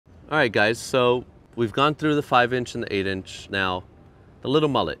All right, guys, so we've gone through the 5-inch and the 8-inch. Now, the little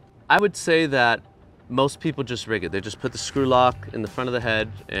mullet. I would say that most people just rig it. They just put the screw lock in the front of the head,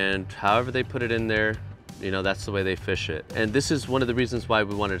 and however they put it in there, you know, that's the way they fish it. And this is one of the reasons why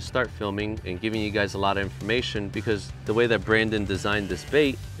we wanted to start filming and giving you guys a lot of information, because the way that Brandon designed this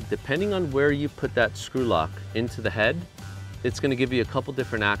bait, depending on where you put that screw lock into the head, it's gonna give you a couple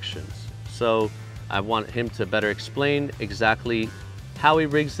different actions. So I want him to better explain exactly how he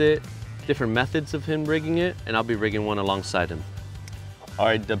rigs it, different methods of him rigging it, and I'll be rigging one alongside him. All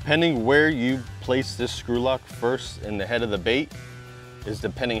right, depending where you place this screw lock first in the head of the bait is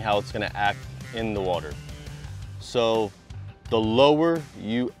depending how it's gonna act in the water. So the lower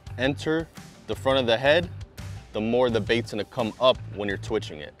you enter the front of the head, the more the bait's gonna come up when you're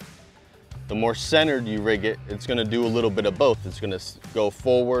twitching it. The more centered you rig it, it's gonna do a little bit of both. It's gonna go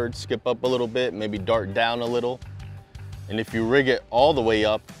forward, skip up a little bit, maybe dart down a little. And if you rig it all the way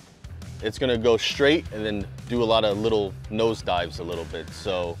up, it's gonna go straight and then do a lot of little nose dives a little bit.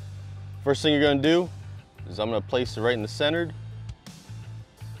 So first thing you're gonna do is I'm gonna place it right in the center.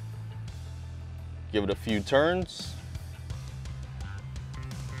 Give it a few turns.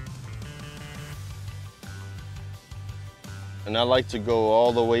 And I like to go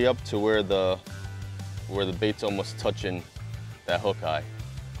all the way up to where the bait's almost touching that hook eye.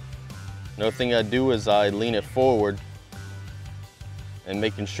 Another thing I do is I lean it forward and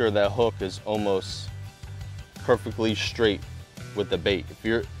making sure that hook is almost perfectly straight with the bait.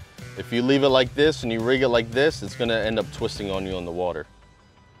 If you leave it like this and you rig it like this, it's gonna end up twisting on you in the water.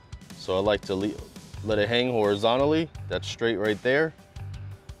 So I like to let it hang horizontally. That's straight right there.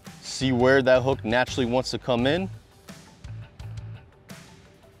 See where that hook naturally wants to come in.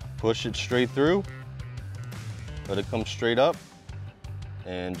 Push it straight through. Let it come straight up.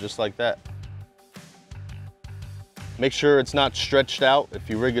 And just like that. Make sure it's not stretched out if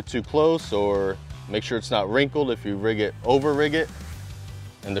you rig it too close, or make sure it's not wrinkled if you over rig it.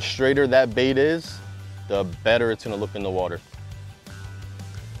 And the straighter that bait is, the better it's gonna look in the water.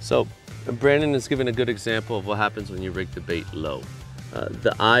 So Brandon is giving a good example of what happens when you rig the bait low.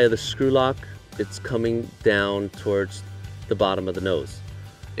 The eye of the screw lock, it's coming down towards the bottom of the nose.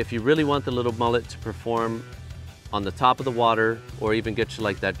 If you really want the little mullet to perform on the top of the water, or even get you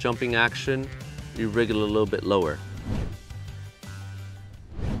like that jumping action, you rig it a little bit lower.